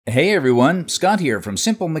Hey everyone, Scott here from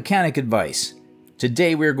Simple Mechanic Advice.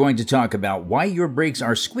 Today we're going to talk about why your brakes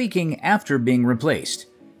are squeaking after being replaced.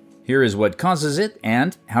 Here is what causes it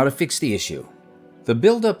and how to fix the issue. The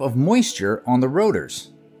buildup of moisture on the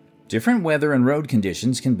rotors. Different weather and road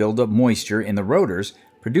conditions can build up moisture in the rotors,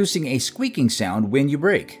 producing a squeaking sound when you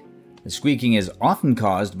brake. The squeaking is often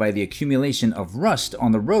caused by the accumulation of rust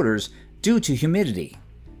on the rotors due to humidity.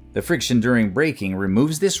 The friction during braking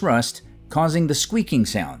removes this rust, causing the squeaking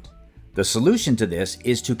sound. The solution to this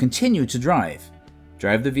is to continue to drive.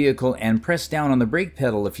 Drive the vehicle and press down on the brake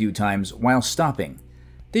pedal a few times while stopping.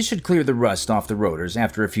 This should clear the rust off the rotors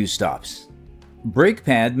after a few stops. Brake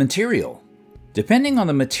pad material. Depending on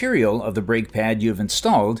the material of the brake pad you've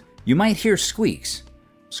installed, you might hear squeaks.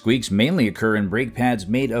 Squeaks mainly occur in brake pads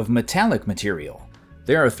made of metallic material.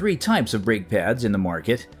 There are three types of brake pads in the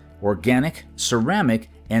market: organic, ceramic,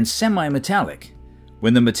 and semi-metallic.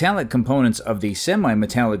 When the metallic components of the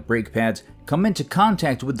semi-metallic brake pads come into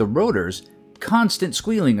contact with the rotors, constant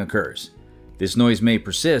squealing occurs. This noise may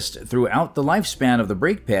persist throughout the lifespan of the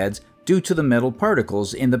brake pads due to the metal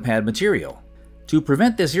particles in the pad material. To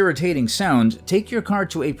prevent this irritating sound, take your car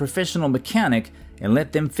to a professional mechanic and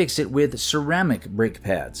let them fix it with ceramic brake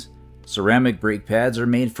pads. Ceramic brake pads are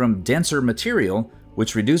made from denser material,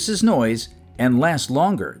 which reduces noise and lasts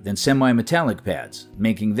longer than semi-metallic pads,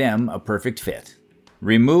 making them a perfect fit.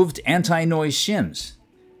 Removed anti-noise shims.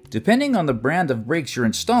 Depending on the brand of brakes you're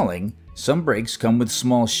installing, some brakes come with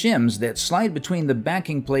small shims that slide between the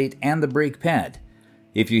backing plate and the brake pad.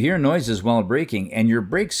 If you hear noises while braking and your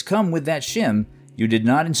brakes come with that shim, you did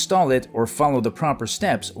not install it or follow the proper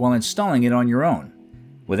steps while installing it on your own.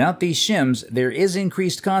 Without these shims, there is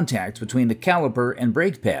increased contact between the caliper and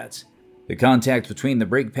brake pads. The contact between the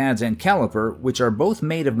brake pads and caliper, which are both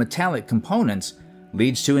made of metallic components,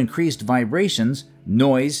 leads to increased vibrations,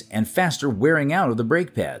 noise, and faster wearing out of the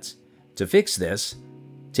brake pads. To fix this,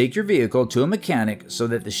 take your vehicle to a mechanic so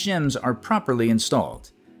that the shims are properly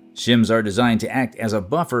installed. Shims are designed to act as a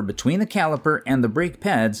buffer between the caliper and the brake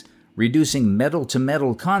pads, reducing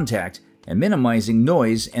metal-to-metal contact and minimizing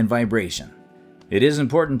noise and vibration. It is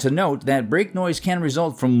important to note that brake noise can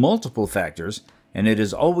result from multiple factors, and it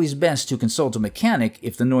is always best to consult a mechanic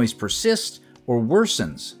if the noise persists or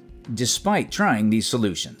worsens, despite trying these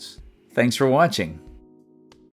solutions. Thanks for watching.